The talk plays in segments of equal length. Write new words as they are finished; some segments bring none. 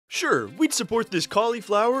Sure, we'd support this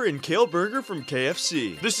cauliflower and kale burger from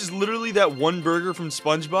KFC. This is literally that one burger from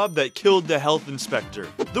SpongeBob that killed the health inspector.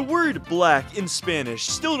 The word black in Spanish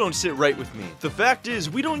still don't sit right with me. The fact is,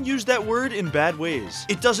 we don't use that word in bad ways.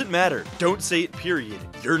 It doesn't matter. Don't say it, period.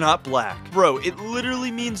 You're not black. Bro, it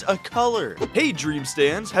literally means a color. Hey, Dream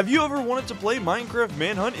Stands, have you ever wanted to play Minecraft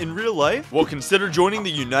Manhunt in real life? Well, consider joining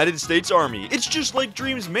the United States Army. It's just like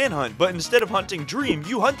Dream's Manhunt, but instead of hunting Dream,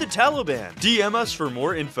 you hunt the Taliban. DM us for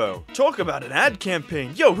more info. Talk about an ad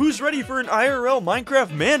campaign. Yo, who's ready for an IRL Minecraft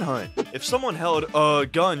Manhunt? If someone held a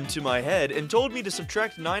gun to my head and told me to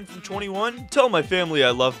subtract 9 from 21, tell my family I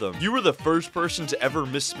love them. You were the first person to ever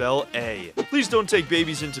misspell A. Please don't take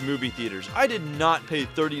babies into movie theaters. I did not pay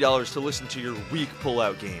 $30 to listen to your weak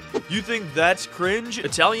pullout game. You think that's cringe?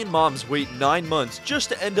 Italian moms wait 9 months just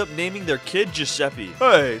to end up naming their kid Giuseppe.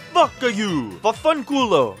 Hey, fuck you.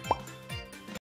 Vaffanculo.